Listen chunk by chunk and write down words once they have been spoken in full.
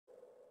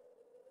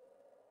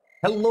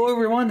Hello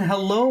everyone,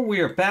 hello,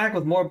 we are back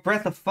with more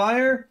Breath of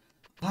Fire.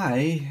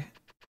 I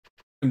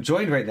am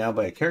joined right now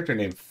by a character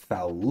named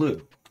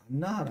Fou-Lu. I'm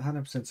not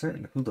 100%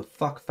 certain who the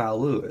fuck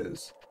Fou-Lu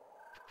is.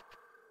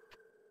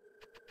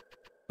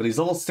 But he's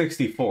level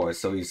 64,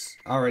 so he's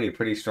already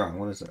pretty strong.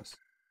 What is this?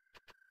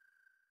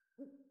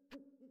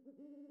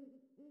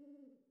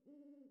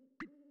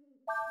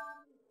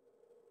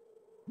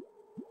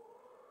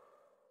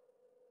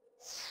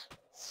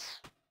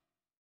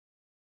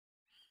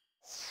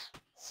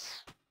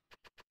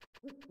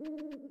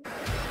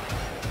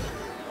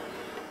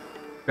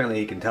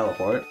 Apparently he can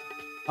teleport.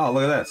 Oh,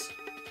 look at this.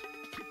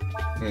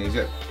 Yeah, he's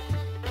good.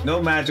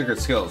 No magic or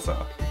skills,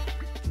 though.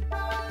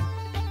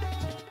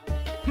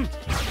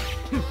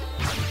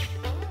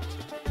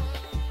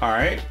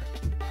 Alright.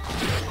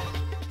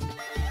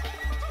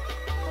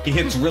 He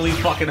hits really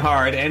fucking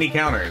hard, and he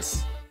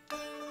counters.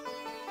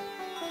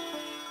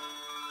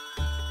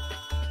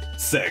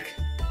 Sick.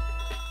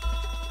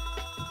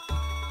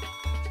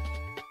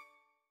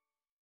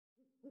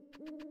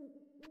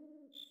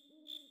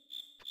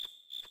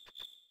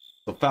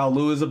 So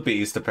Fou-Lu is a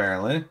beast,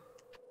 apparently.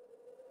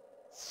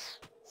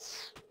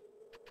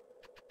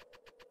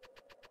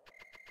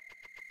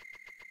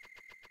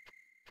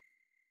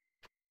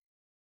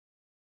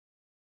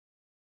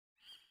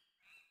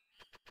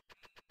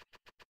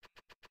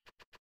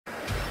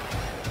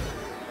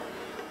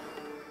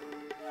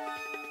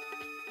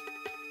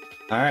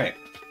 Alright.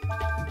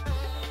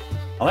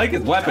 I like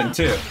his weapon,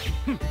 too.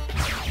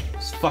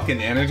 This fucking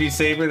energy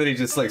saber that he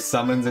just, like,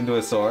 summons into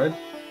a sword.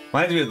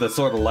 Reminds me of the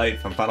Sword of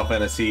Light from Final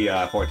Fantasy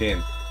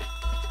XIV.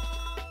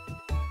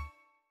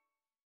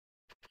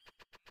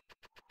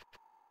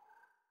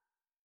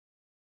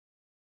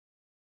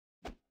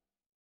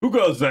 Who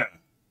goes there?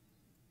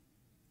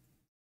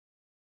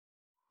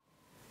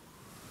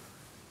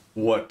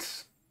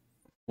 What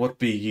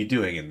be ye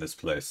doing in this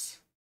place?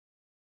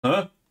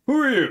 Huh?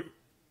 Who are you?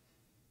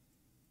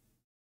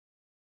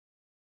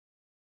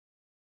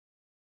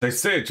 They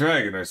say a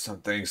dragon or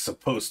something's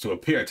supposed to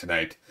appear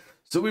tonight,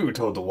 so we were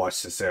told to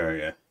watch this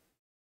area.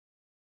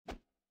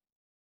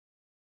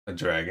 A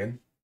dragon?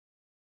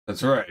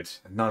 That's right,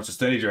 and not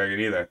just any dragon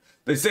either.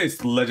 They say it's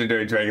the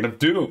legendary Dragon of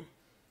Doom,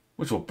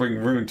 which will bring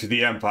ruin to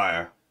the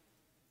Empire.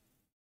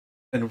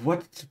 And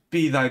what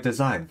be thy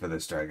design for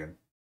this dragon?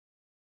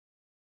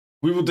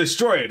 We will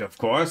destroy it, of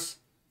course.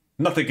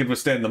 Nothing can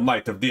withstand the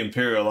might of the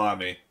Imperial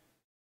army.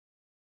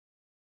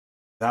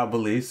 Thou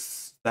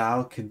believest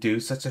thou can do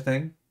such a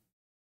thing?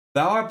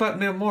 Thou art but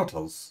mere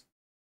mortals.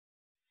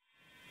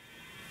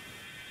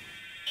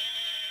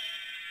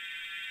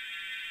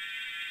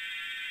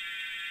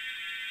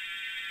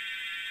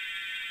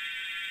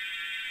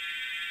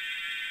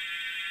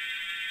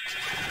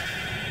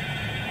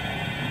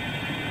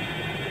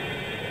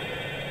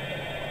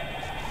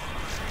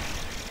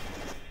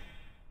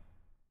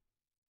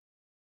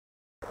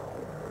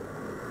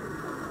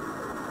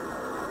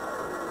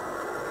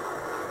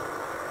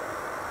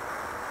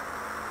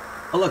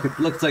 Oh look! It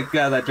looks like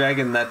that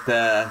dragon that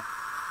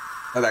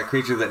or that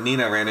creature that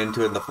Nina ran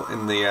into in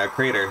the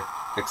crater.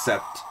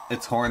 Except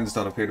its horns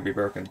don't appear to be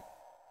broken.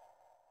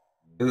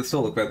 They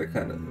still look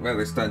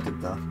rather stunted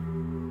though.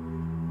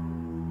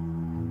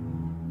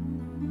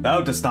 Thou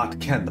dost not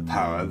ken the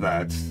power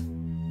that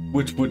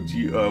which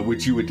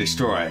you would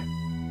destroy.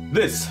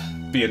 This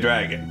be a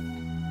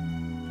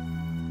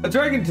dragon. A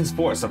dragon is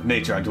force of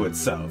nature unto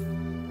itself.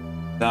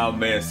 Thou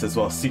mayest as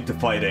well seek to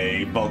fight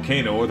a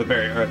volcano or the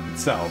very earth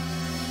itself.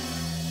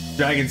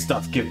 Dragons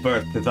doth give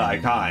birth to thy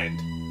kind.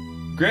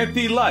 Grant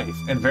thee life,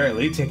 and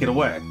verily take it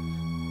away.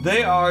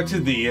 They are to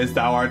thee as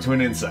thou art to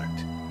an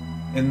insect.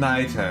 In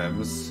thy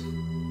terms.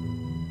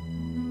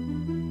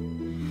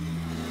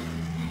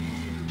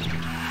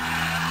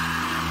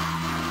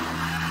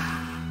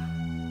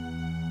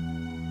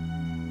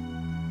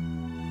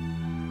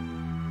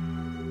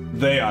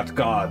 They art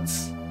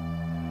gods.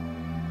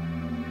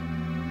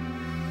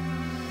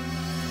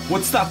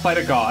 Wouldst thou fight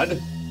a god?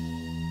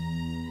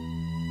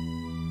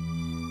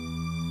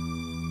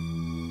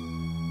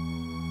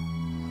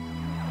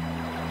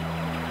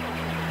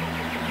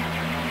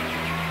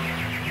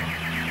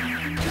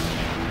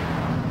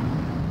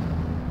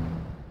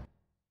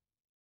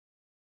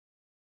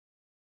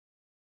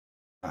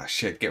 Ah,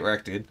 shit, get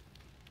wrecked, dude.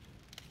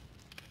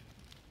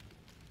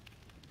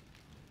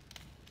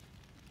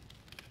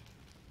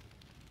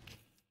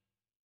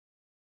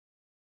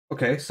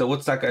 Okay, so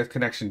what's that guy's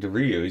connection to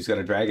Ryu? He's got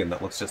a dragon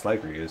that looks just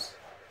like Ryu's.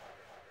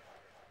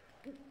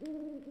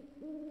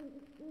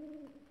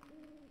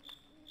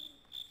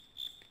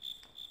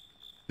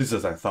 This is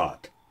as I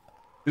thought.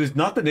 It is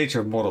not the nature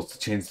of mortals to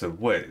change their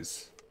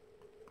ways.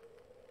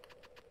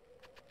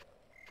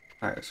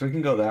 Alright, so we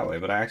can go that way,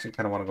 but I actually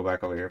kind of want to go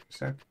back over here for a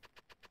sec.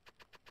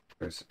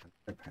 There's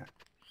a path.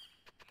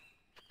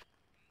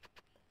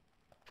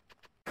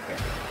 Okay.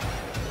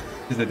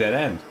 This is the dead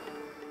end.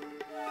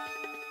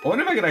 I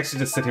wonder if I could actually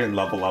just sit here and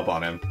level up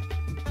on him.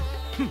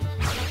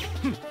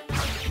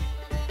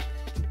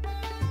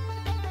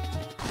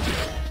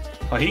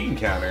 Oh, he can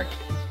counter.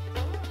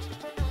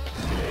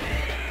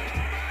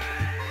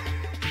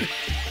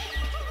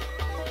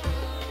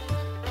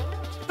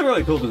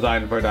 really cool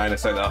design for a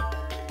dinosaur, though.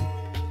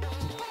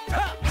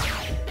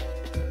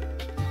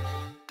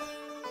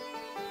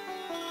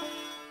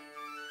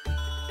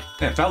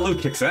 Man, Fou-Lu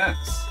kicks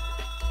ass.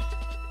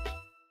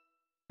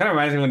 Kind of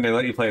reminds me when they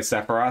let you play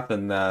Sephiroth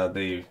in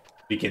the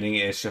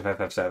beginning-ish of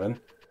FF7.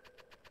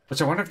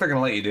 Which I wonder if they're going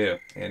to let you do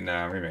in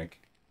Remake.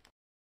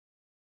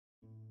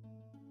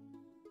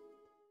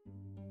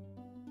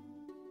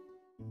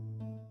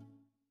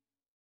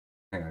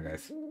 Hang on,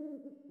 guys.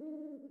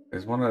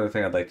 There's one other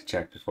thing I'd like to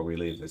check before we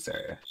leave this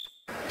area.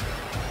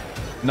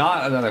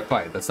 Not another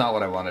fight. That's not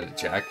what I wanted to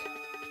check.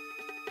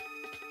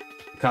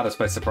 It caught us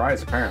by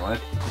surprise, apparently.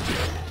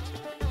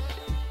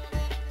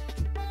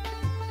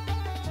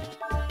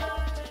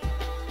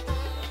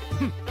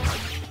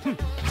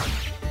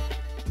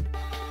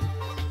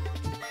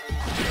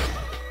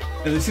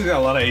 At least he's got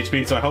a lot of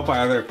HP, so I hope my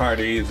other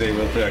party is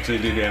able to actually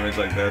do damage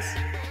like this.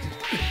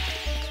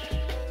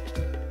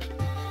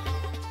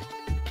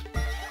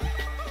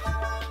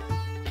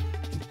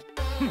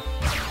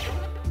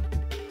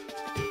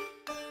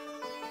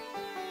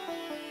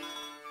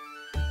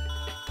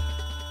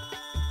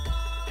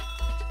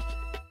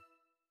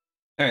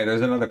 Alright,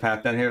 there's another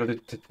path down here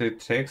to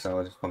take, so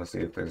I just want to see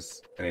if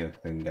there's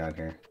anything down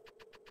here.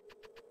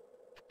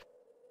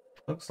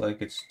 Looks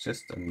like it's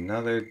just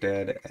another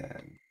dead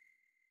end.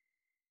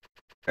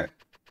 Okay.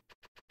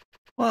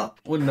 Well,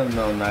 wouldn't have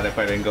known that if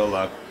I didn't go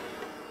look.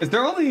 Is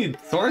there only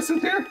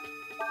Thauruses here?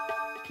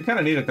 We kind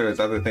of need if there was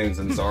other things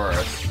than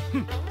Saurus.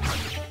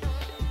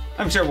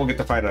 I'm sure we'll get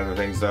to fight other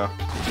things, though.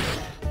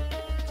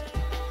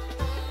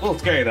 A little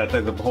scary that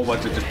there's a whole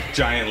bunch of just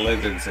giant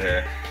lizards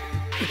here.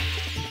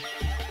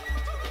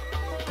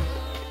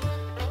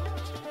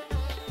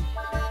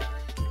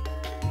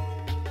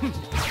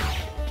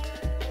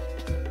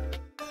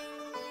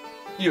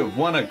 You have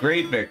won a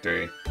great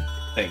victory.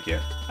 Thank you.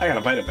 I got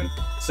a vitamin.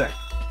 Sick.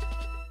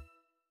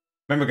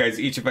 Remember, guys,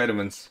 eat your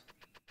vitamins.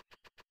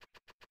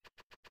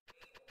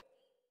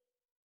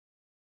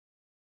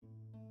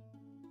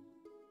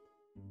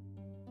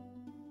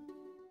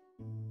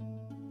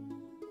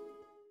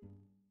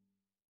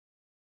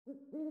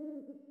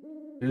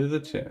 To the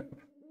chin.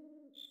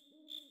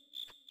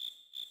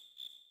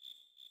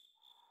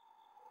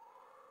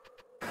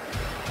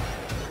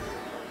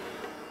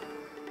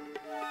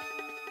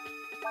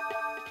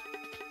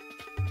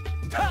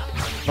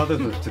 Thought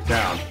this was to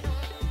town.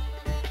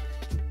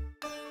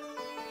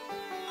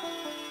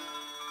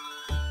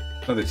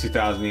 Another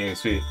 2,000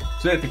 EXP.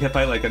 So we have to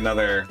fight like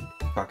another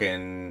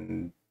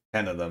fucking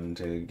 10 of them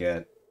to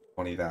get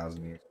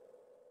 20,000 EXP.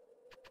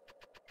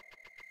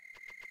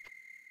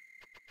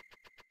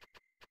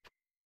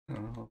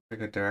 I'll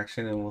pick a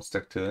direction and we'll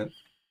stick to it.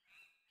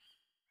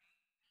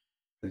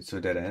 Leads to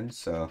a dead end,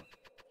 so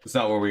it's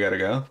not where we gotta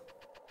go.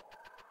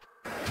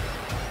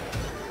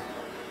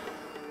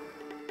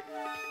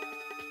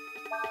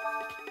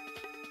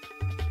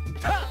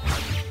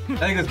 I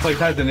think this place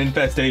has an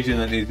infestation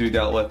that needs to be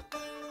dealt with.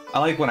 I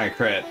like when I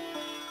crit.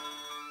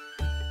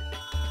 At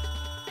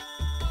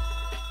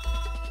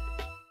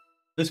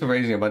least we're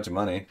raising a bunch of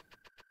money.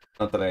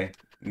 Not that I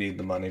need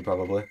the money,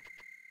 probably.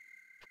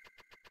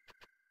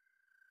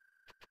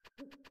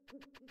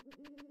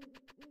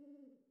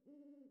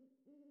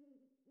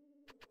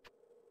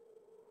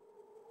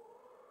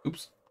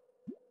 Oops.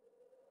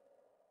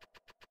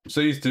 I'm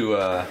so used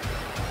to,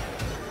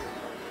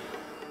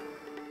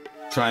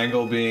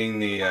 triangle being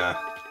the,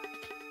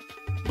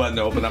 button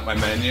to open up my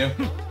menu.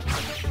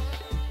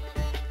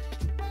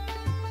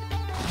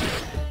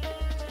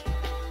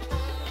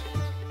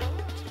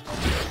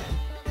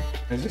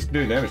 It's just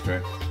doing damage to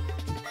me.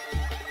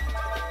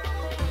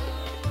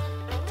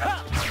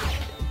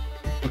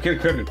 Okay,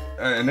 credit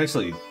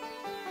initially.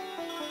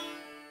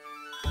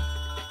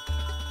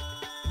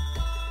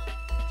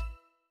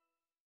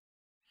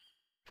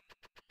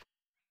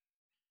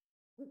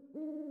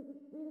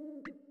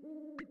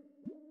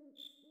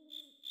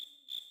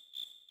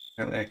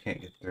 Apparently I can't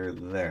get through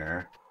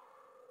there.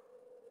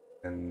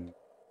 And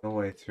no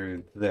way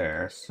through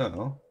there,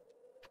 so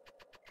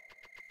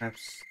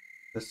perhaps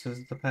this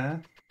is the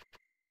path?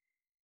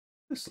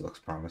 This looks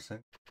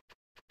promising.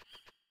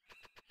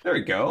 There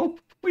we go.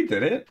 We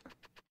did it.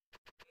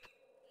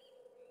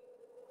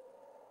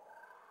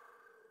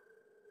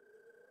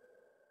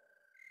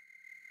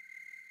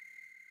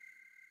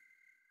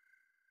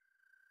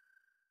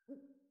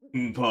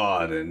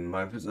 Pardon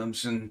my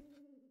presumption,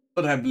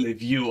 but I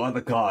believe you are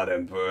the God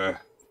Emperor,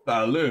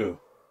 Fou-Lu.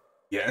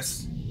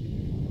 Yes?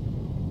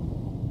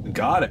 The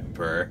God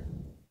Emperor?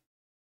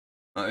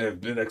 I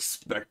have been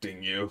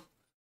expecting you.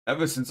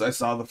 Ever since I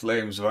saw the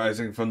flames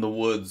rising from the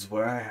woods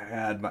where I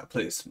had my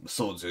place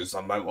soldiers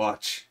on my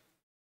watch.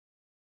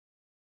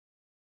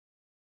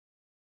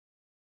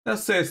 Thou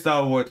sayest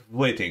thou wert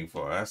waiting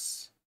for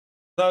us.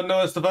 Thou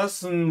knowest of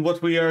us and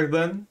what we are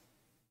then?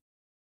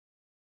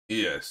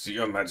 Yes,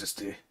 your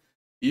majesty.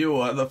 You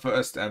are the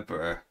first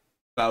emperor,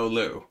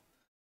 Fou-Lu,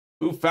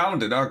 who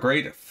founded our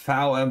great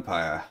Fou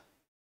Empire.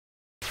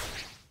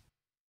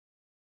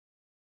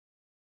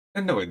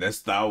 And knowing this,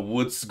 thou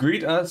wouldst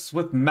greet us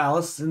with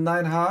malice in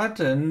thine heart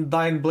and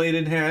thine blade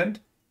in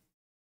hand?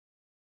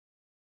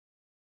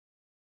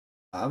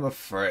 I'm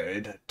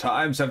afraid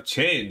times have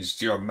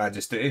changed, your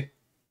majesty.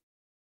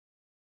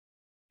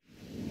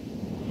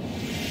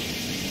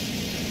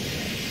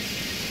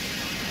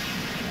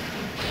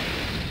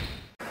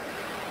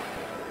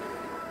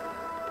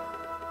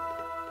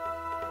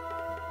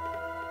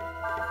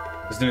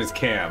 His name is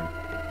Cam.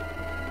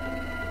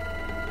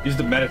 Use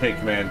the meditate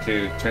command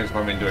to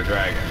transform into a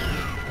dragon.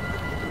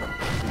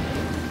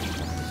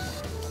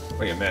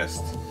 Oh, you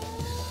missed.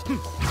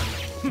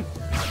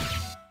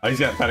 Oh, he's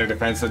got better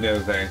defense than the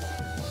other thing.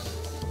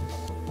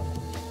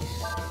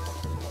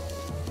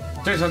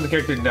 Transform the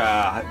character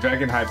into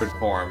dragon hybrid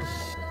form.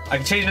 I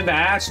can change it into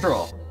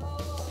astral.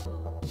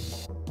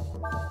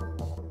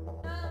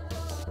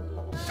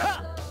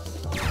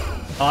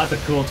 Oh, that's a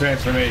cool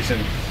transformation.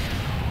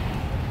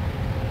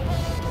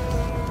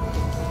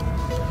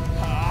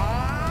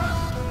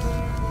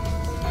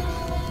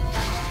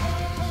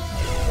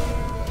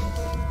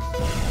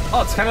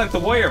 Oh, it's kind of like the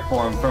warrior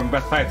form from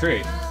Breath of Fire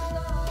 3.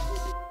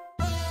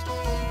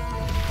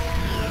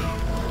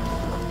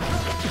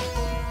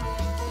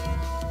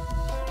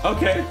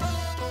 Okay.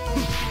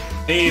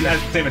 He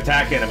has the same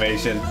attack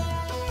animation.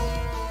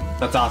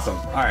 That's awesome.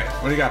 Alright,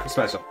 what do you got for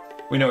special?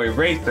 We know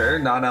Eraser,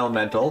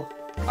 non-elemental,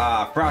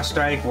 Frost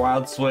Strike,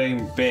 Wild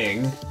Swing,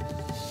 Bing,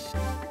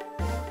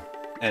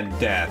 and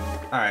Death.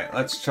 Alright,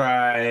 let's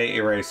try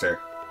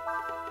Eraser.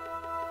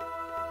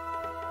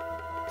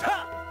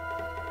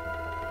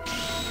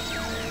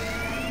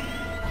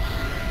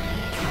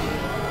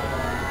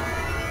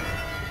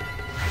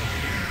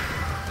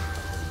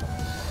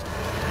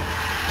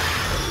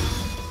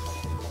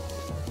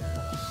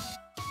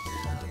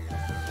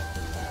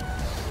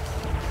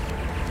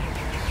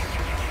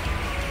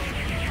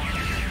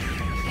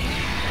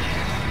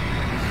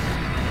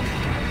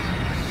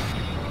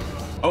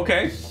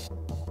 Okay.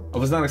 I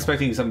was not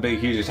expecting some big,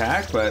 huge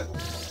attack, but...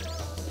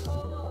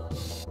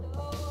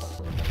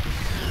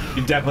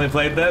 You definitely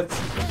played this?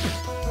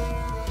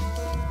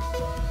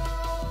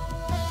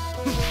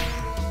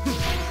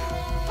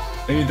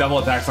 Maybe double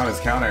attacks on his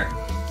counter.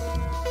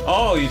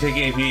 Oh, you take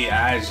AP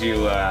as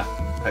you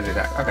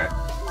attack. Okay.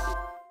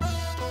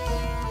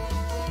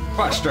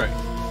 Frost Strike.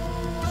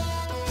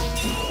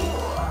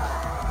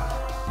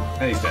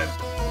 And he's dead.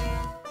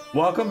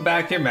 Welcome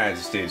back, Your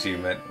Majesty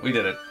achievement. We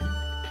did it.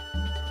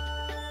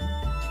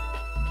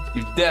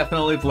 You've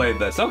definitely played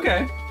this.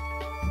 Okay.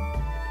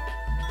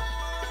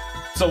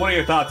 So what are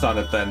your thoughts on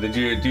it then?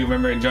 Do you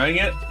remember enjoying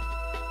it?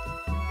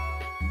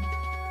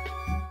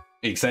 Are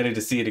you excited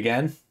to see it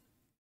again?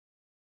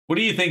 What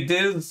do you think,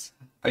 dudes?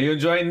 Are you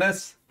enjoying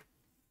this?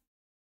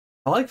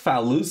 I like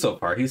Fou-Lu so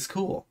far. He's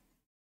cool.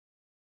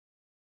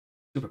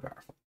 Super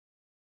powerful.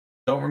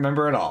 Don't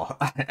remember at all.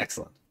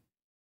 Excellent.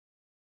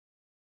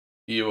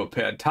 You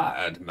appear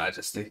tired,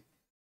 Majesty.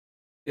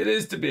 It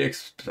is to be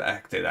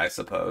expected, I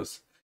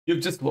suppose.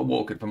 You've just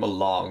awoken from a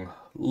long,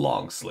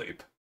 long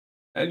sleep.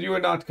 And you are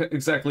not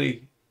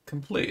exactly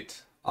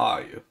complete,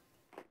 are you?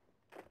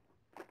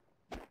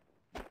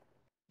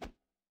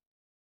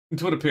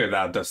 It would appear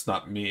thou does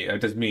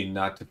mean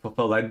not to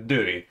fulfill thy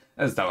duty,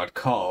 as thou art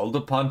called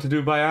upon to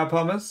do by our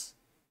promise.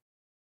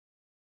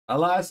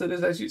 Alas, it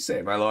is as you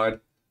say, my lord.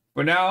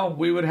 For now,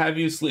 we would have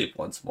you sleep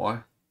once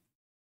more.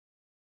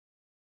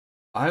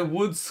 I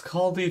would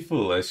call thee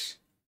foolish,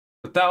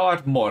 but thou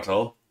art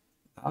mortal.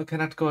 Thou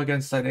cannot go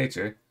against thy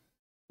nature.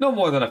 No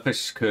more than a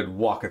fish could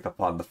walketh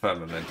upon the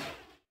firmament.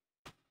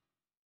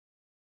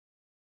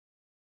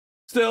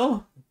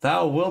 Still,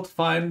 thou wilt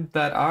find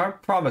that our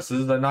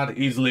promises are not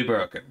easily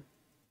broken.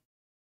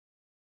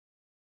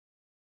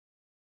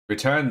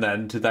 Return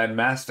then to thy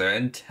master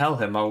and tell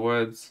him our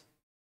words.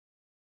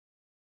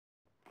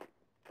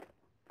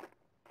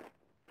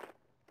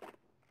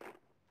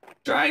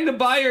 Trying to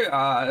buy your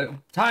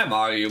time,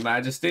 are you,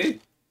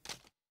 Majesty?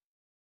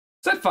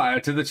 Set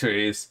fire to the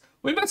trees.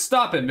 We must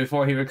stop him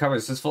before he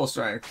recovers his full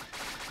strength.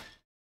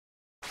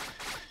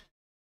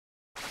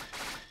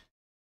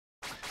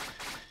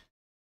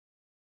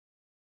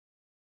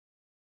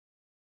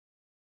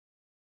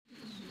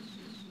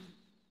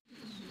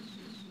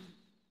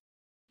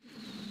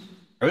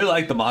 I really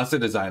like the monster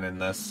design in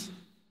this.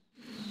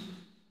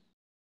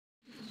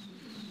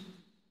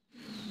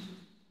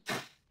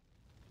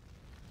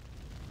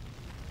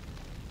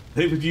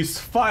 They would use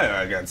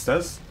fire against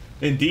us.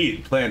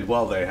 Indeed, planned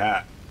well they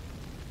had.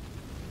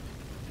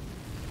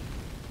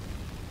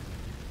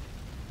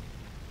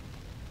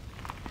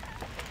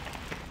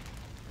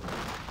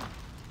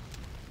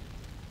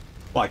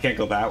 Well, I can't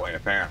go that way,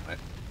 apparently.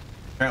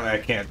 Apparently I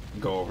can't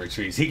go over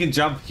trees. He can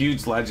jump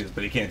huge ledges,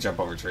 but he can't jump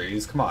over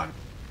trees. Come on.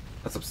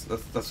 That's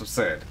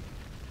absurd.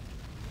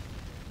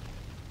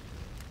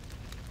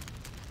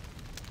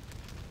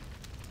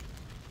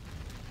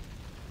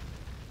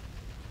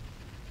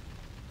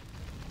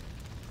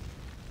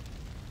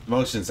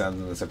 Motion sounds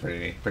in this are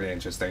pretty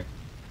interesting.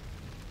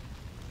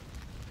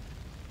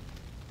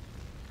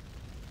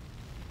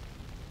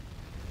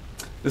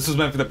 This was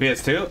meant for the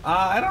PS2?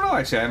 I don't know,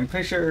 actually. I'm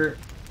pretty sure...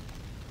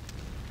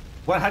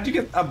 What? How'd you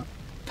get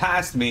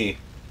past me?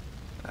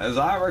 As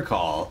I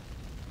recall,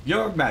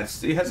 Your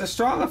Majesty has a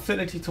strong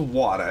affinity to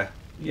water.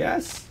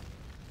 Yes?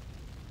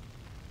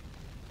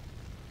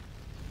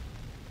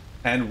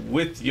 And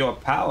with your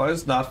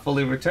powers not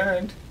fully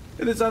returned,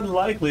 it is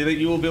unlikely that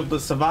you will be able to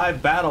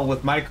survive battle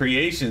with my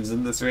creations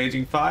in this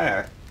raging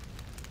fire.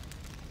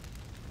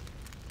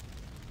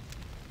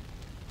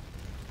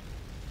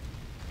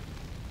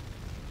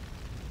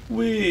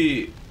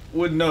 We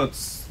would note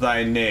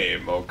thy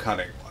name, O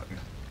cunning one.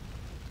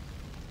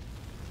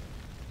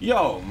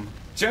 Yom,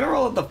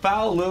 General of the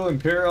Fou-Lu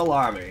Imperial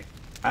Army,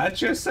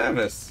 at your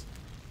service.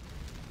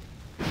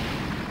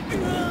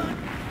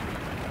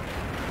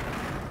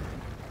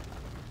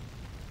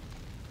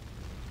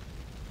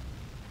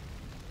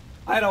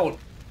 I don't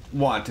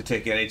want to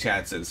take any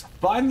chances.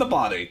 Find the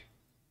body.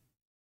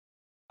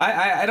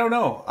 I don't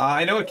know.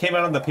 I know it came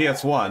out on the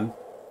PS1.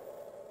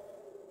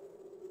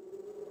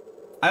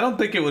 I don't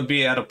think it would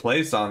be out of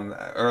place on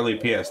early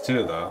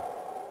PS2, though.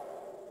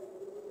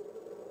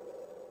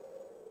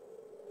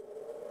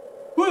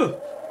 Whew!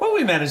 Well,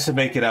 we managed to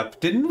make it up,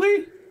 didn't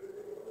we?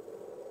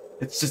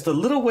 It's just a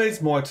little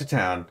ways more to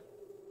town.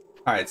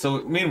 Alright,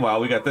 so meanwhile,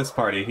 we got this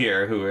party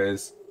here, who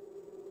is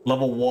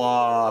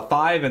level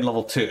 5 and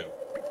level 2.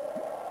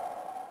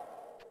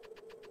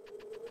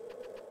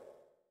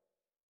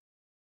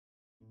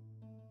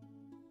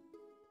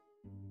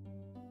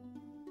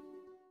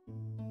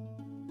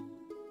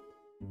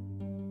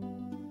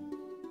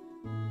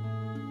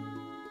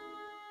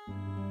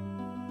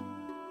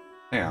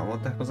 Hang on,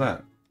 what the heck was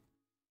that?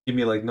 Give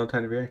me like no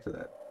time to react to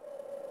that.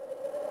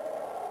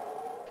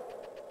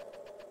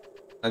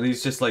 Are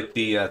these just like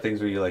the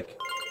things where you like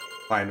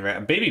find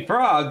baby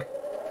frog?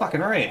 Fucking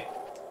right.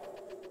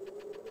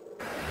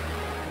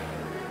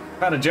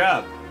 Found a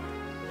job.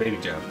 Baby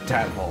job.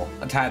 Tadpole.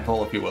 A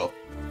tadpole, if you will.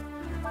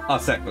 Oh,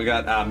 sick. We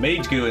got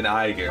Mage Goo and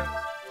Eye Goo.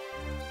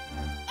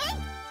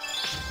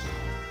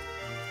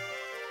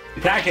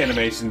 Attack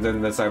animations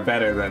in this are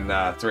better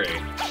than 3.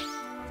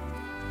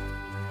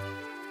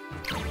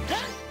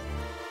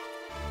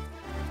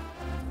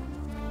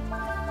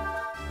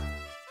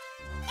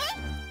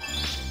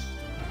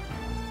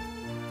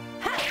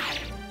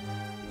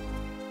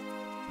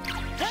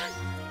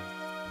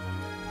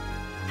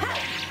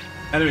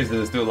 Enemies in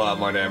this do a lot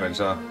more damage,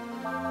 though.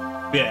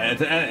 Yeah,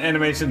 it's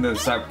animation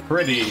that's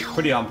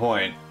pretty on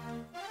point.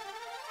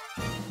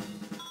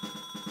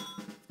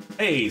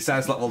 Hey,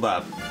 Sass leveled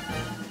up.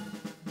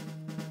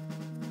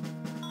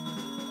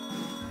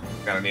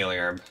 Got a kneeling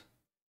herb.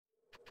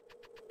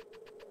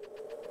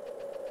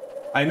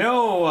 I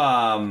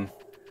know,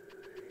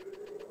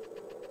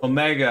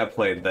 Omega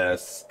played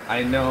this.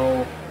 I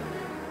know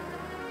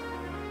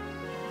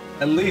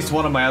at least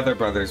one of my other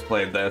brothers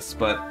played this,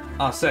 but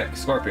oh, sick,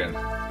 Scorpion.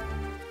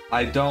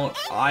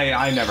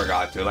 I never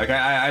got to. Like,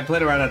 I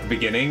played around at the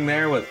beginning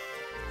there with,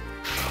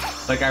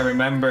 like, I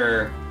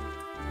remember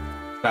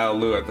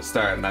Fou-Lu at the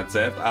start, and that's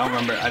it. I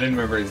didn't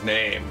remember his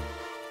name.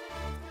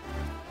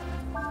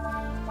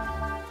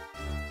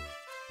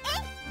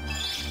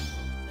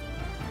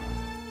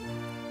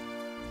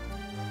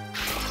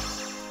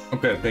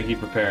 Okay, thank you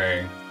for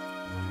parrying.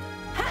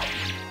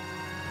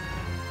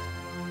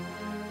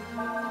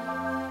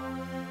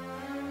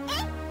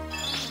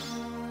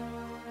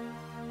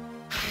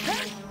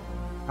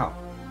 Oh.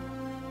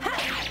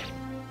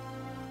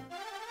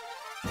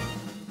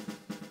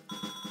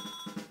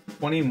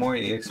 $20 more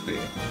EXP.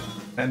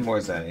 10 more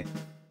Zenny.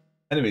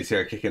 Enemies here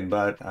are kicking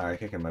butt. Alright,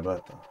 kicking my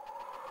butt though.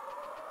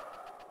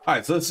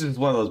 Alright, so this is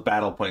one of those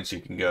battle points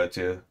you can go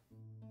to.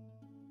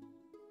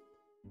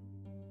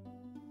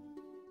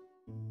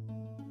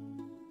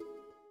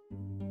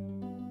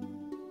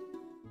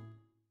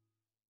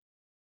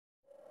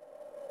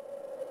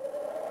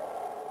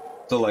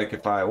 So, like,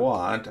 if I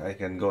want, I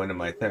can go into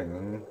my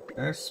thing.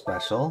 There's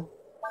special.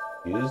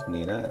 Use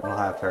Nina, and I'll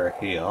have her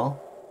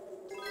heal.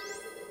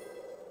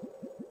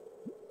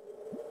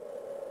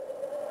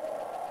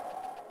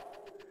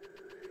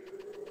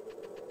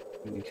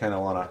 You kind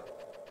of want to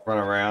run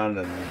around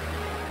and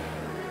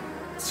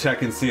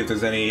check and see if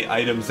there's any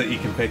items that you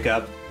can pick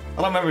up. I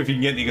don't remember if you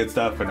can get any good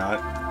stuff or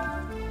not.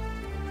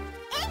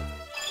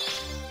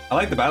 I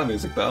like the battle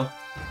music, though.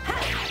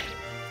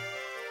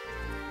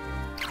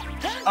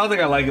 I don't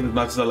think I like it as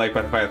much as I like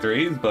Breath of Fire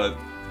 3's, but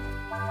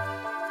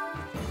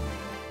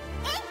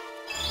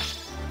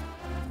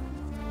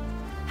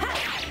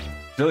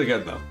it's really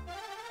good though.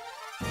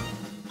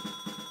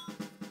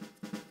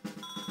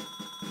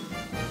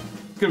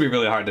 It's gonna be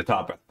really hard to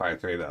top Breath of Fire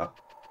 3 though.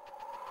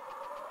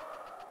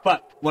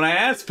 But when I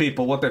ask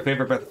people what their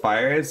favorite Breath of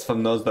Fire is,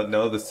 from those that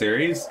know the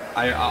series,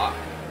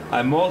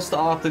 I most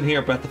often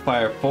hear Breath of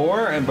Fire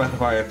 4 and Breath of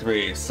Fire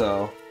 3,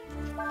 so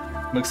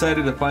I'm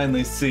excited to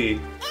finally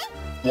see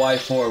why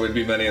 4 would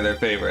be many of their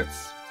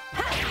favorites.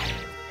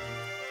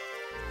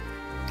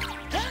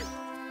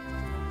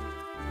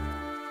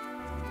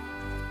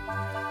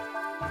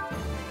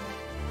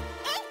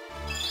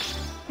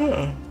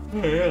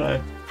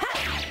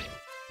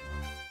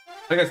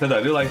 Like I said,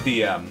 I do like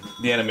the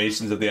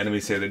animations of the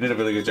enemies here. They did a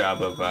really good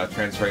job of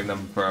transferring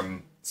them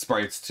from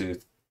sprites to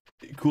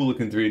cool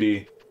looking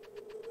 3D.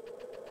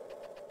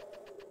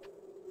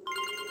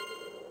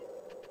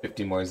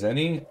 50 more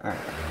Zenny. All right.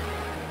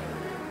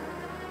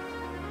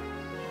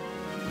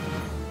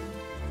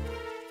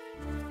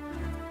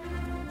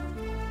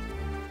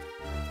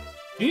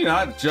 Can you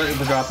not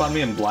drop on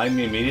me and blind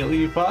me immediately,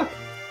 you fuck?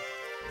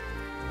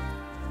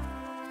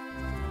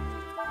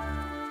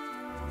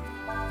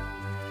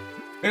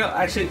 You know,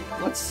 actually,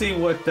 let's see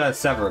what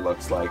Sever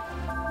looks like.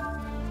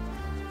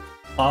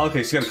 Oh, okay,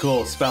 she's got a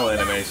cool spell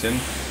animation.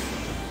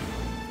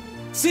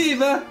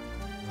 Siva!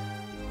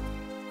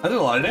 I did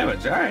a lot of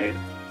damage, alright.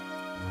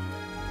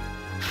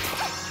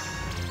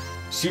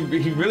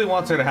 He really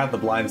wants her to have the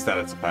blind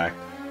status effect.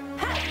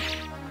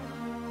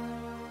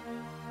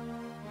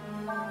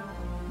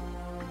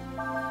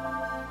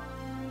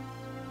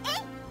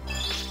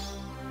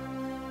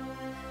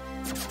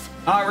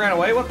 Oh, it ran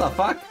away? What the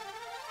fuck?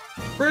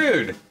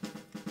 Rude!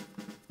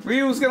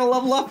 Ryu was gonna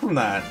level up from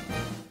that.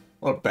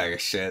 What a bag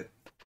of shit.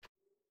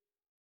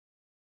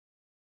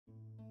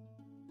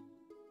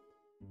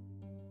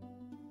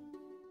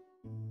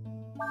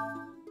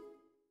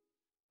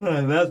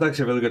 That's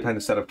actually a really good time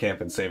to set up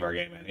camp and save our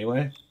game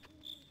anyway.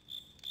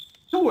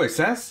 Don't worry,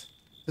 Sass.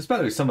 There's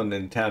better be someone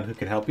in town who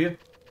can help you.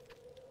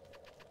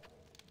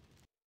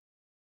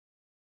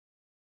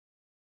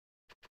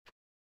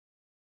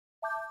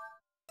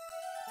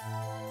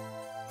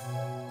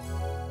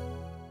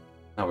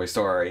 I'll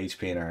restore our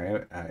HP and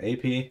our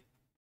AP.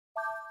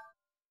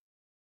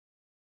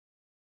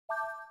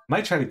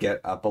 Might try to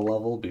get up a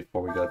level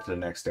before we go to the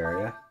next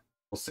area.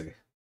 We'll see.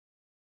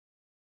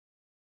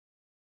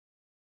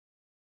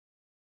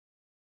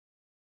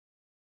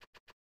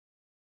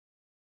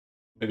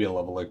 Maybe a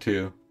level or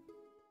two.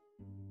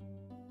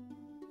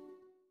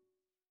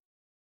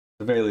 At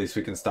the very least,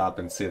 we can stop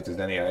and see if there's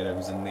any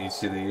items in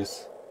each of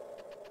these.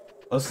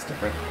 Oh, this is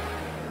different.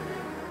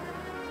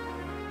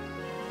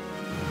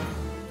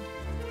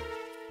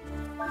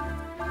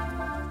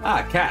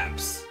 Ah,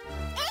 caps.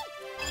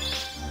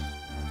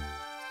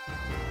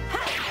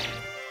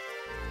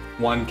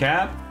 One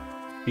cap.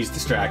 He's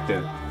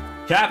distracted.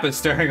 Cap is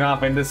staring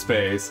off into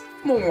space.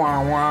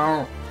 Wow,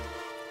 wow.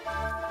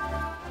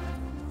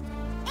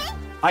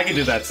 I can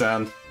do that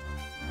sound.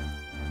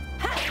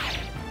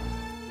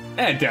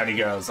 And down he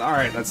goes.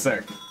 Alright, that's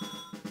sick.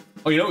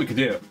 Oh, you know what we could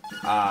do?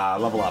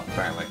 Level up,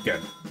 apparently.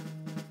 Good.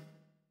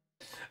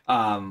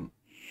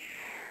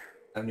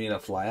 I need to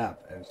fly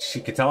up. And she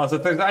could tell us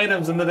if there's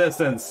items in the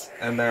distance.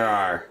 And there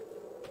are.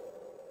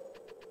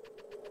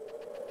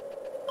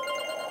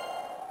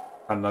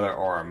 Another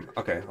orm.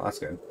 Okay, well, that's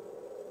good.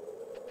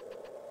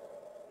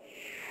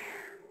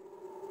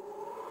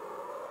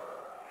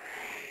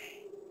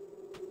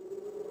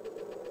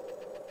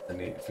 A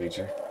neat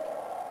feature.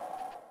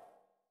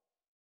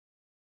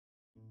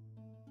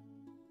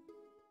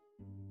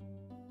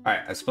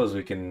 Alright, I suppose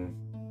we can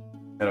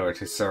head over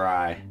to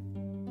Sarai.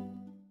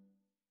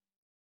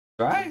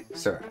 Sarai?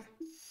 Sarai.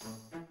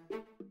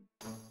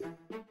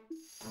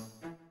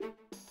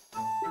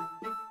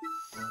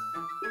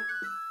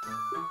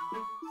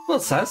 Well,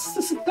 Sess,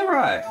 this is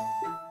Sarai.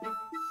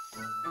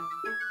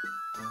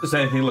 Does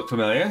anything look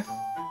familiar?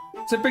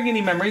 Does it bring any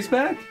memories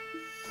back?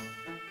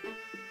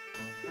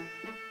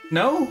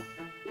 No?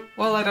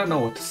 Well, I don't know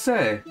what to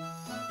say.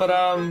 But,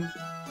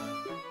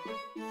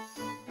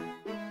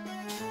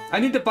 I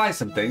need to buy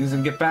some things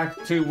and get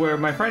back to where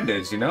my friend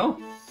is, you know?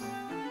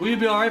 Will you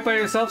be alright by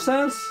yourself,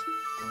 Sass?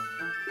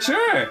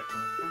 Sure!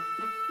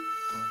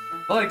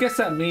 Well, I guess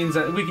that means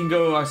that we can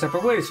go our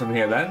separate ways from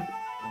here, then.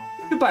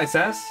 Goodbye,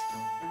 Sass.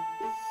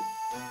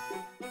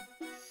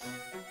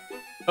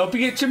 Hope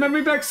you get your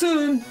memory back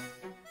soon!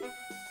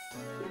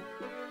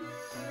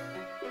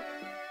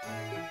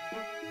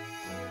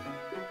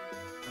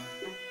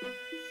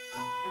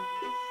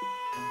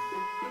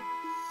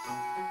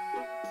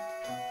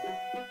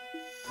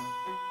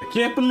 I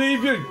can't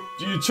believe you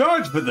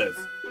charge for this.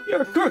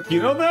 You're a cook,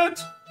 you know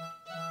that?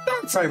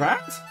 Don't say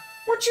that.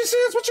 What you see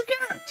is what you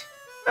get.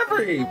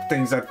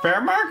 Everything's at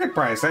fair market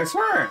price, I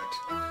swear it.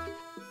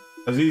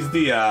 Are these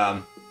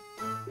the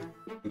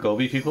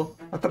Gobi people?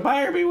 Let the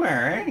buyer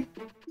beware, eh?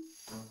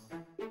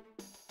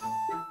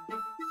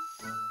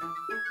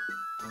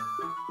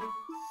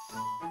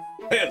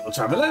 Hello,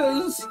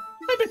 travelers!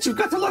 I bet you've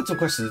got lots of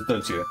questions,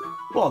 don't you?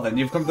 Well, then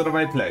you've come to the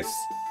right place.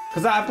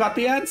 Because I've got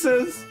the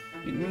answers.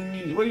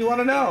 What do you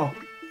want to know?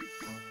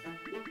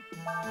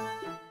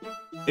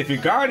 If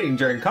you're guarding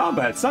during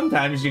combat,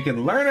 sometimes you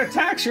can learn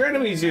attacks your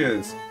enemies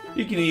use.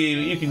 You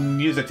can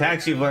use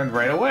attacks you've learned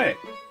right away.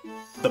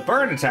 The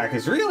burn attack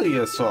is really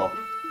useful.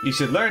 You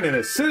should learn it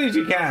as soon as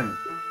you can.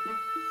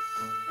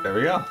 There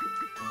we go.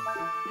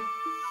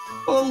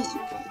 Well,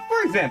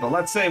 for example,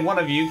 let's say one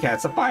of you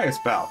casts a fire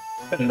spell,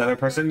 and another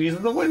person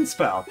uses a wind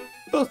spell.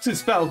 Those two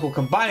spells will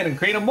combine and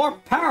create a more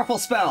powerful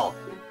spell.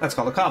 That's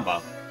called a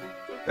combo.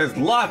 There's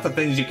lots of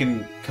things you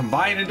can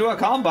combine into a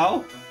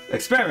combo.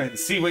 Experiment and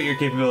see what your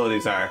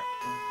capabilities are.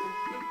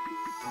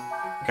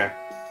 Okay.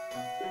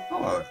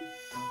 Oh,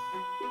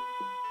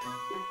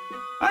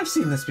 I've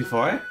seen this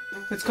before.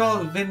 It's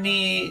called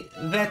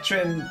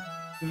Veteran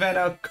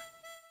Venok.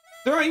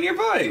 Throwing your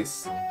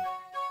voice.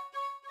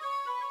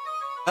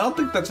 I don't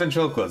think that's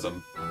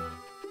ventriloquism.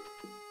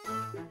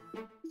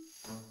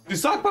 Do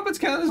sock puppets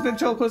count as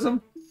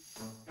ventriloquism?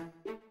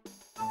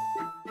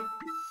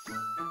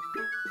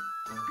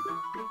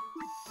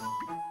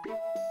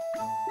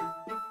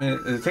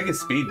 It'll take his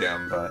speed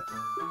down, but...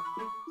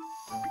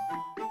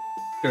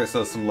 Get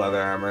ourselves some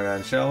leather armor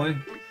then, shall we?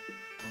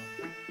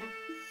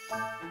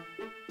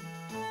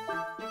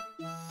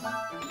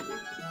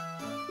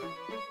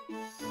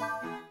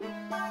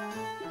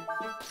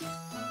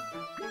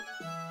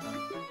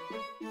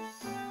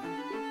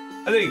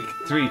 I think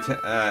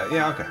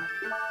yeah, okay.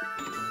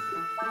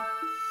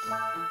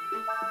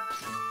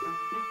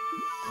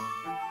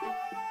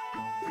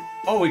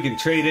 Oh, we can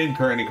trade in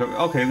current equipment.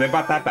 Okay, they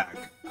bought that back.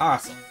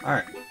 Awesome.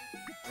 Alright.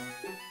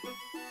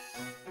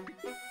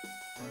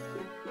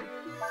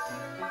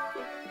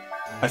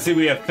 I see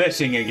we have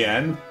fishing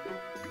again.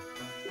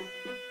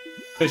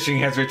 Fishing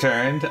has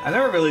returned. I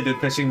never really did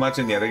fishing much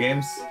in the other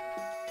games.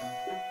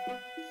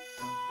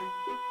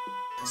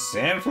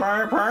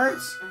 Sandflower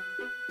parts?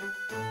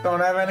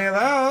 Don't have any of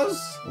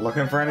those.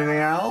 Looking for anything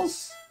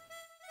else?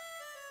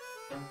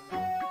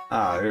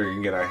 Ah, here we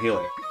can get our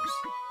healing.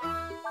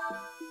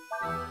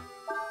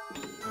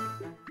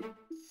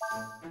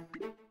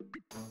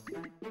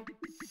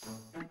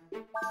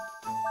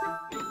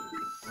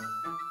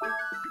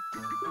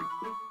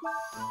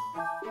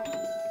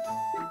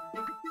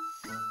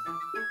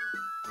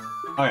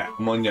 Oh yeah,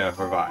 ammonia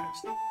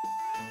revives.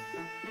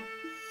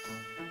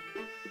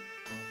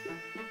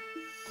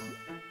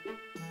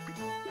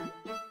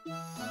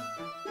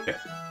 Okay.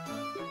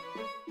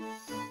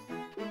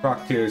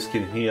 Proctors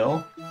can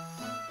heal.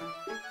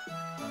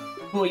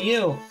 Who are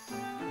you?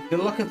 If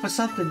you're looking for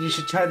something, you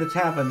should try the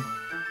tavern.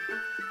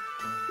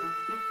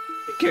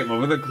 You came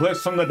over the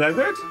cliffs from the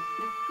desert?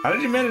 How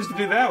did you manage to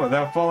do that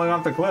without falling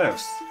off the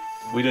cliffs?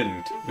 We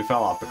didn't. We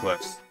fell off the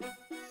cliffs.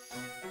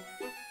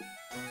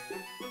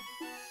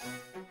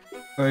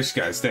 Oh, this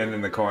guy's standing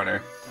in the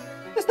corner.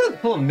 This is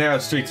full of narrow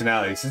streets and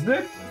alleys, isn't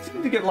it? It's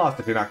easy to get lost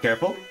if you're not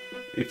careful.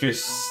 If you're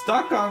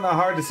stuck on a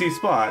hard-to-see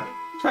spot,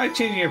 try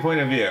changing your point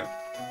of view.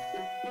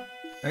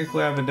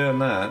 Thankfully, I've been doing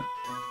that.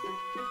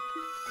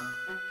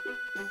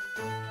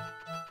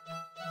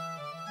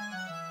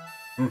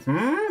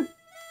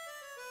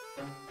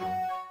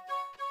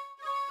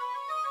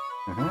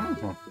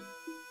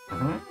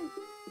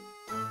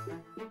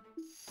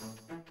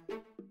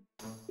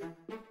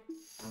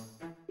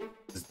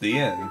 This is the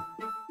end.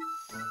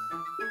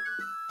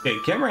 Okay,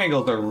 camera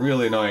angles are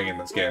really annoying in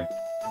this game.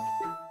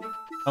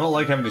 I don't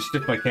like having to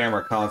shift my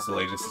camera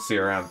constantly just to see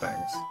around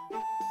things.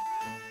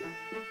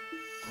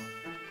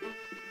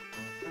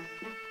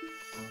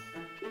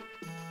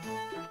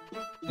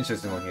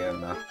 Interesting looking at him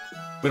now.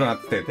 We don't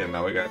have to stay at him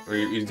now, we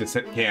just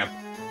hit camp.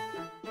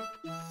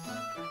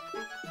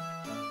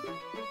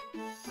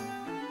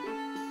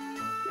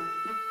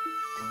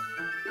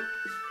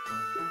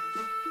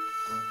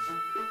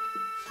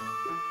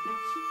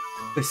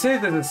 They say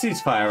there's a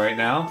ceasefire right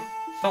now.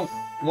 Don't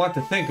want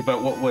to think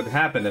about what would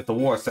happen if the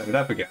war started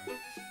up again.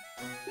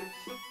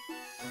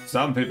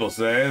 Some people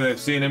say they've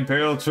seen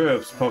Imperial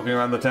troops poking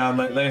around the town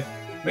lately.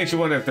 Makes you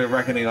wonder if they're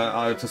reckoning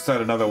on to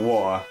start another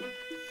war.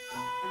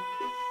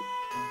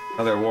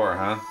 Another war,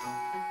 huh?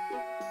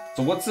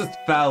 So what's this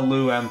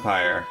Fou-Lu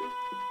Empire?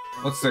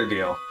 What's their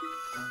deal?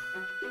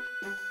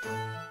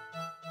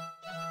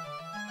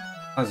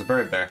 Oh, there's a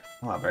bird there.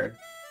 Hello, bird.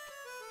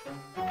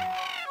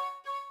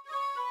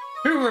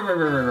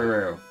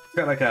 It's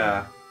got like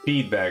a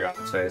feed bag on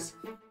its face.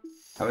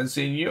 Haven't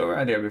seen you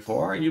around here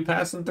before. Are you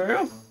passing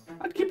through?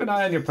 I'd keep an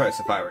eye on your purse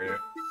if I were you.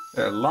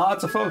 There are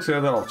lots of folks here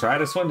that'll try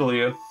to swindle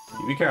you.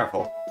 You be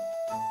careful.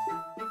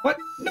 What?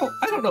 No,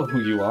 I don't know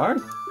who you are.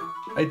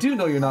 I do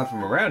know you're not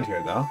from around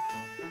here, though.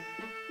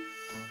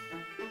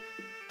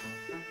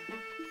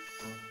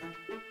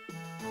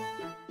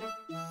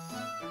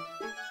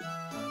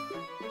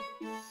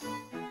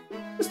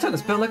 This town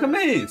is built like a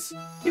maze.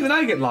 Even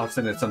I get lost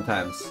in it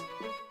sometimes.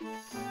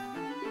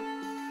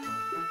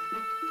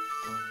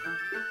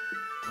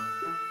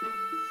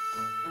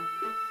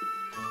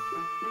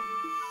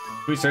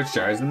 Can we search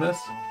jars in this?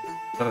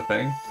 Is that a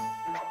thing?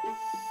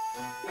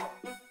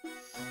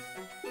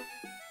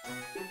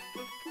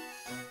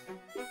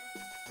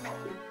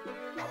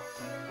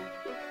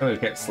 Oh, we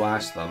can't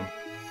slash them.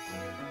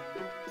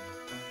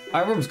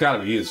 Our room's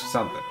gotta be used for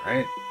something,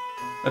 right?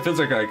 That feels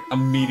like a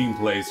meeting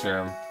place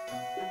room.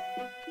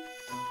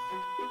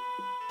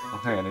 Oh,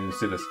 hang on, I need to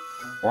see this.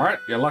 What?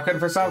 You looking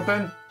for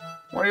something?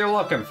 What are you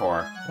looking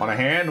for? Want a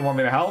hand? Want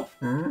me to help?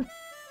 Hmm?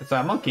 It's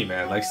a monkey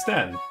man, like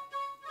Sten.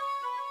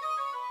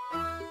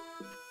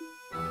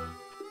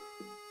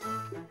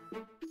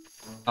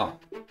 Oh.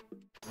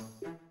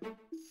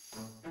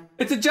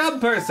 It's a job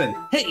person!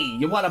 Hey,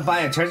 you want to buy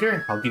a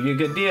treasure? I'll give you a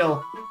good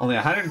deal. Only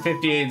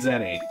 158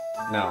 zenny.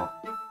 No.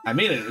 I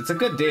mean it, it's a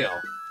good deal.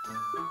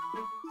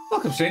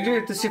 Welcome,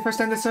 stranger. This your first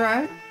time this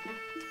arrived?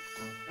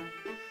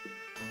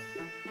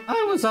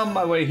 I was on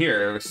my way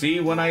here, see,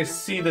 when I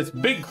see this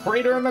big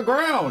crater in the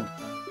ground!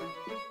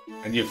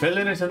 And you fell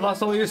in it and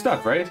lost all your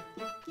stuff, right?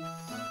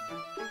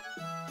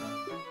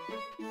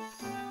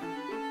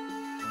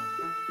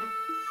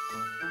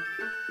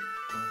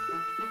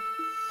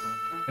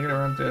 I gotta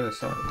run through the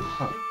side.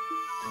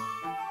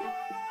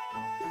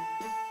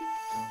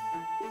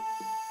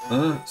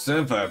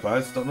 Sandfire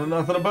parts? Don't know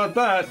nothing about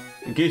that.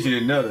 In case you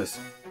didn't notice.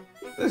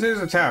 This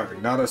is a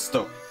tavern, not a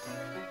store.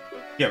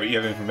 Yeah, but you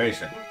have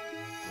information.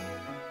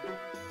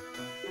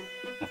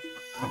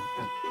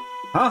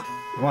 Huh?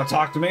 You want to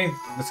talk to me?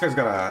 This guy's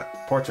got a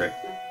portrait.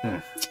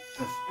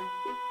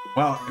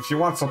 Well, if you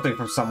want something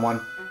from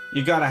someone,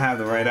 you gotta have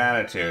the right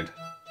attitude.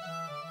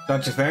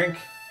 Don't you think?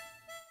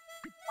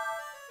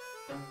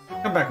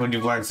 Come back when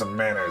you've learned some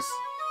manners.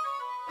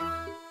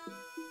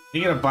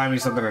 You gonna buy me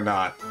something or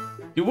not?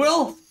 You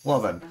will? Well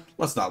then,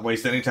 let's not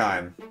waste any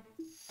time.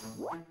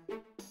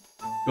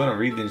 You wanna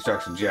read the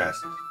instructions? Yes.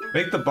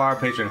 Make the bar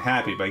patron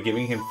happy by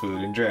giving him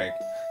food and drink.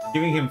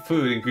 Giving him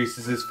food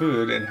increases his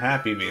food and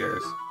happy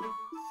meters.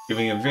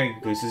 Giving him drink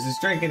increases his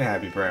drink and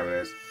happy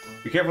parameters.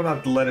 Be careful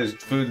not to let his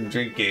food and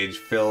drink gauge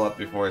fill up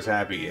before his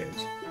happy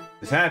gauge.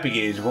 His happy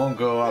gauge won't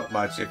go up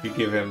much if you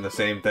give him the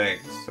same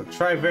things, so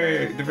try to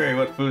vary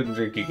what food and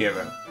drink you give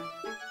him.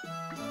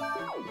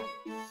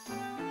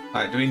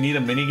 Alright, do we need a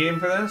minigame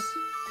for this?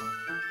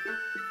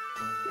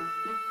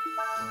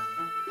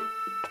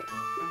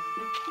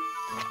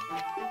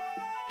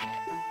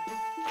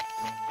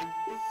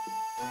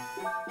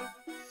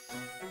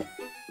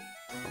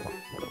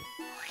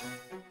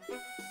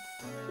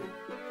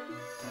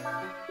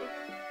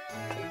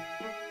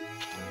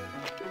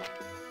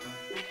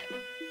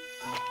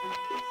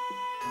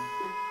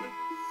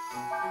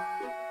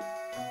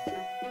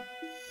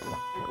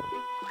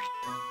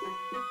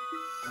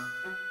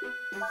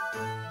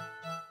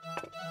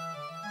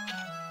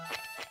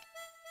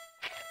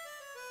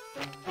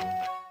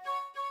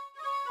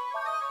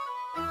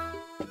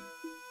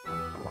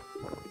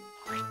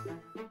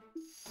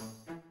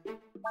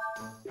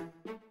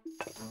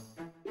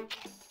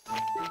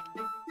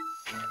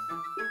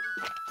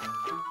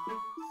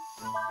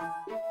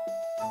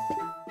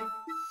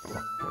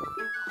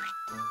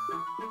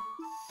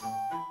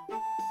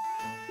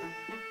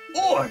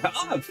 Boy,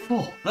 I'm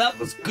full. That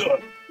was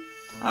good.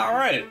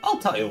 Alright, I'll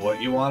tell you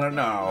what you want to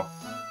know.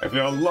 If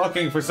you're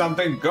looking for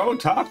something, go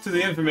talk to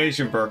the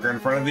information broker in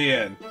front of the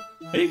inn.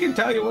 He can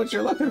tell you what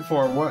you're looking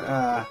for.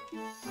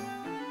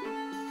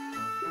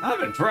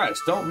 I'm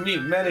impressed. Don't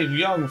meet many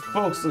young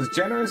folks as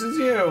generous as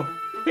you.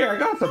 Here, I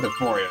got something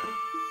for you.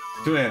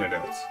 2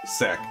 antidotes.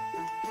 Sick.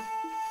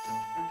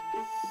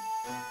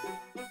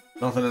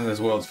 Nothing in this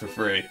world's for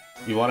free.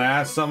 You want to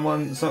ask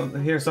someone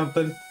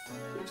something?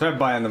 Try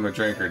buying them a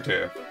drink or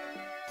two.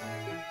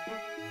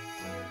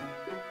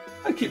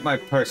 I'd keep my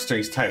purse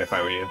strings tight if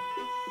I were you.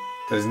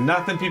 There's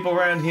nothing people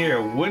around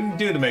here wouldn't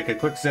do to make a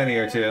quick zenny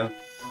or two.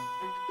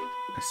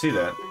 I see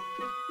that.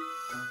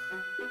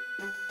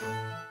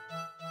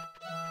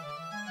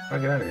 How do I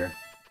get out of here?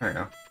 There we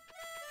go.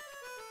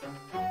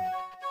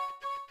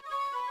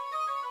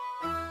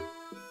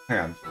 Hang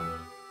on.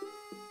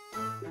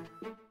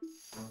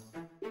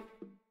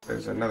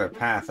 There's another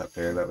path up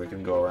here that we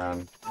can go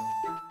around.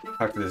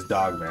 Talk to this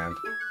dog man.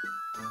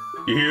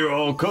 You hear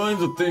all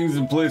kinds of things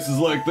in places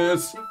like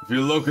this. If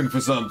you're looking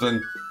for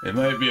something, it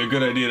might be a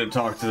good idea to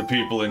talk to the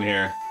people in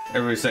here.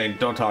 Everybody's saying,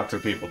 don't talk to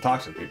the people,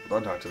 talk to the people,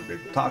 don't talk to the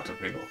people, talk to the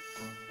people.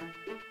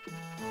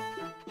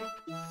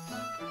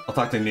 I'll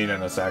talk to Nina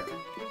in a sec.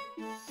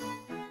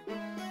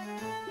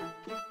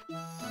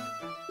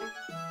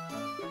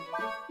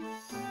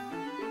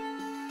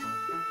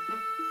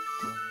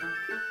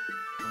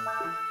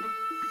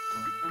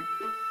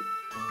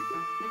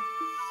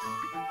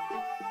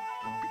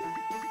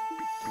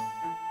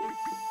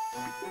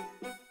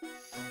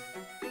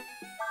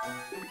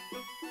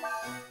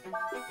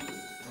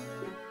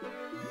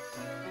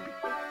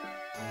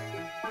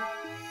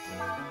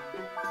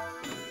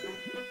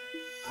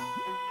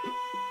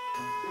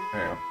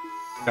 There you go.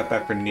 Got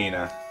that for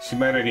Nina. She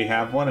might already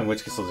have one, in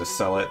which case I'll just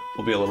sell it.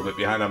 We'll be a little bit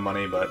behind on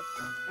money, but...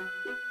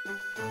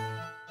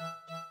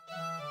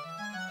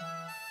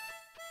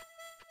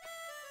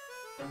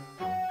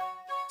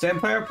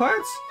 Sandfire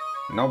parts?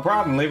 No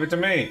problem, leave it to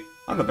me.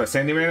 I'm the best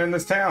handyman in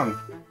this town.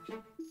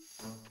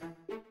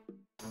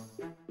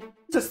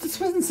 This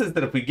person says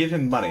that if we give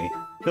him money,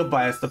 he'll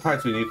buy us the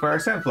parts we need for our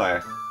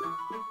sandfire.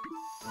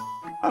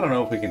 I don't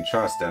know if we can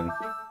trust him.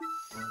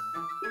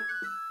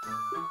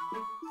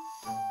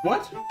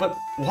 What? But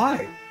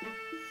why?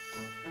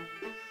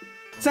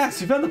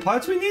 Sass, you found the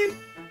parts we need?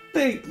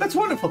 That's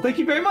wonderful, thank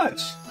you very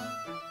much.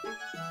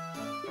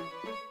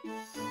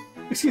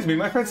 Excuse me,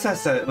 my friend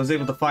Sass was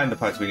able to find the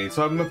parts we need,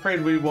 so I'm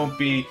afraid we won't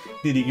be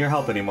needing your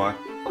help anymore.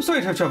 I'm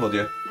sorry to have troubled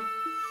you.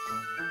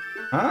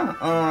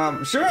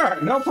 Huh?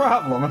 Sure, no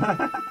problem.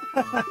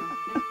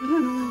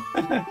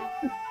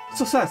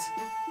 So Sass,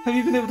 have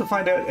you been able to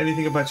find out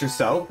anything about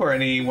yourself or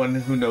anyone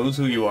who knows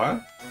who you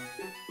are?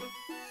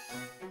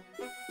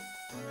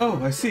 Oh,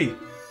 I see.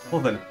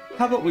 Well then,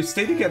 how about we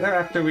stay together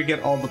after we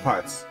get all the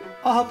parts?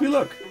 I'll help you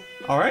look.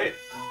 Alright?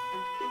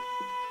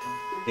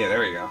 Yeah, there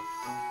we go.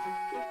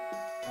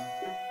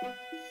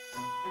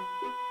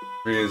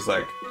 Ryu's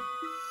like,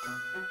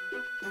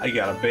 I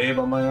got a babe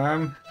on my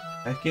arm?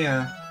 Heck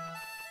yeah.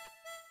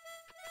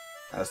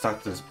 Let's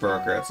talk to this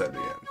broker outside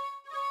the inn.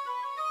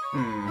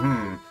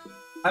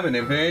 I'm an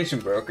information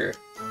broker.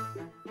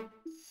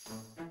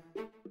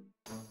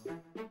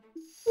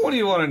 What do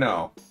you want to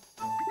know?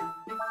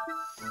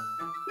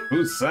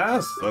 Who's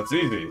Sass? That's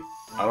easy.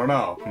 I don't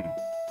know.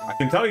 I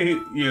can tell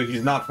you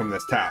he's not from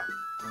this town.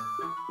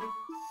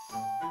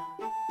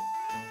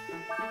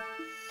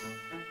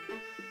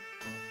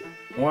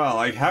 Well,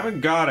 I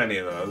haven't got any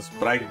of those,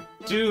 but I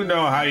do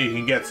know how you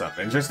can get some.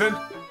 Interested?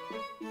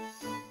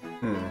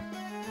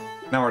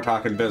 Now we're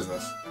talking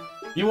business.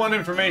 You want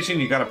information,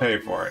 you gotta pay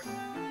for it.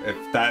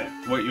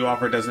 If what you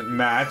offer doesn't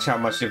match how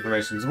much the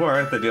information's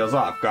worth, the deal's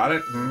off. Got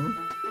it?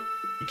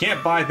 You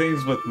can't buy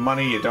things with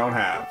money you don't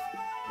have.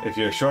 If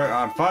you're short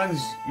on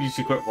funds, you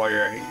should quit while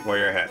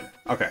you're ahead.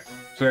 Okay,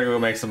 so we're gonna go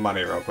make some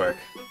money real quick.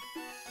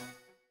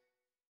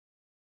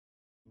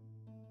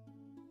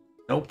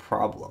 No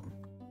problem.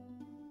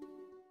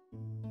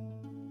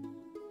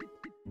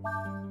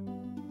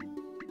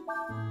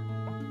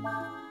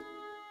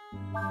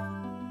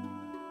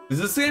 Does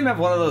this game have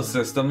one of those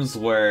systems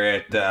where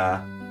it,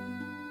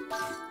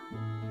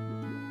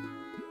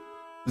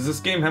 Does this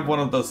game have one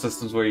of those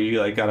systems where you,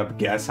 like, gotta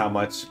guess how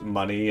much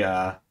money,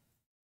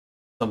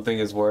 something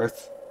is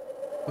worth?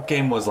 What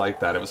game was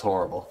like that? It was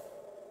horrible.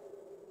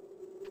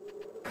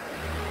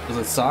 Was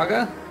it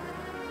Saga?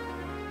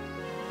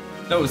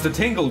 No, it was the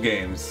Tingle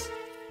games.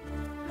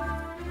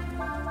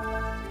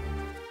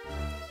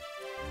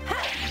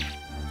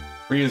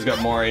 Ryu's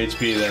got more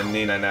HP than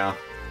Nina now.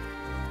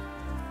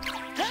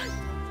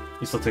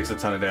 He still takes a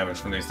ton of damage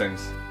from these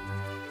things.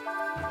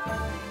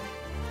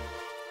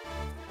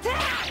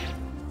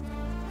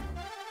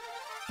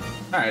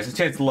 Alright, it's a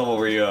chance to level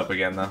Ryu up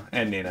again, though.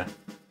 And Nina.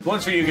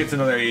 Once Ryu gets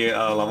another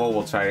level,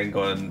 we'll try and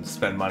go and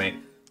spend money.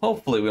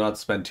 Hopefully we don't have to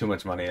spend too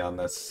much money on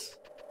this.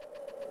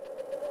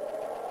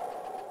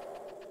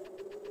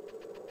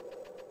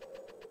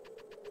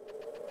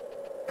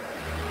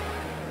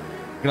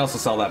 You can also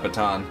sell that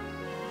baton.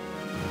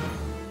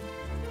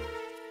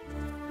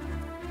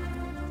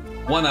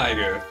 One-eyed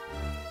Earth.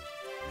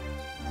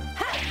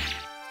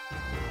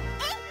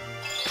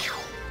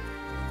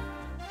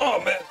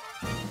 Oh, man.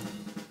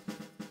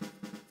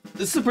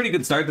 This is a pretty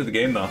good start to the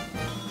game, though.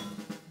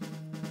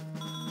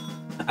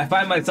 I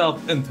find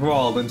myself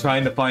enthralled in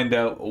trying to find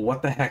out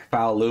what the heck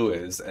Fou-Lu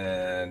is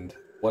and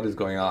what is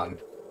going on.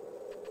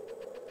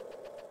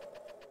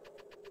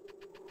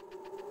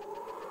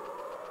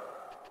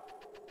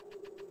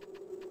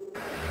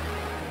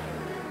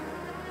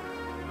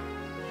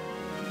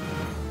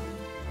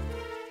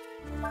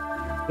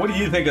 What do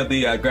you think of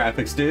the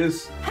graphics,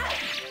 dudes?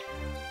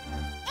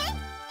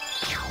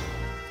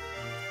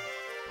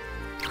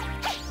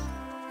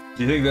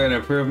 Do you think they're an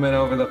improvement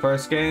over the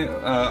first game,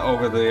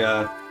 over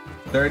the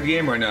third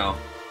game, or no?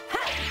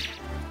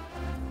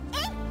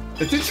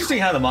 It's interesting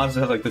how the monsters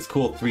have like this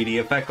cool 3D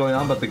effect going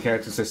on, but the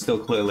characters are still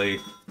clearly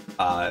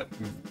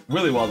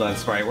really well done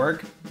sprite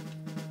work.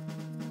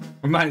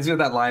 Reminds me of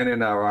that line in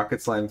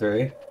Rocket Slime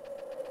 3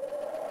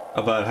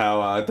 about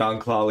how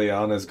Don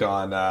Clauleon has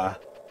gone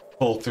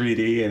full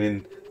 3D and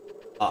in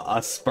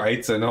us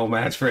sprites are no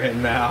match for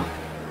him now.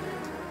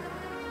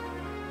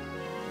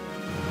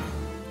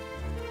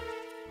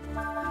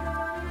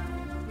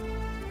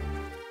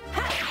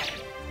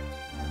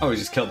 Oh, we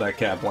just killed that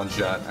cap one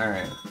shot.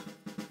 Alright.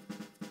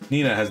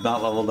 Nina has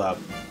not leveled up.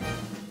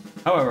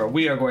 However,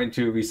 we are going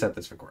to reset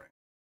this recording.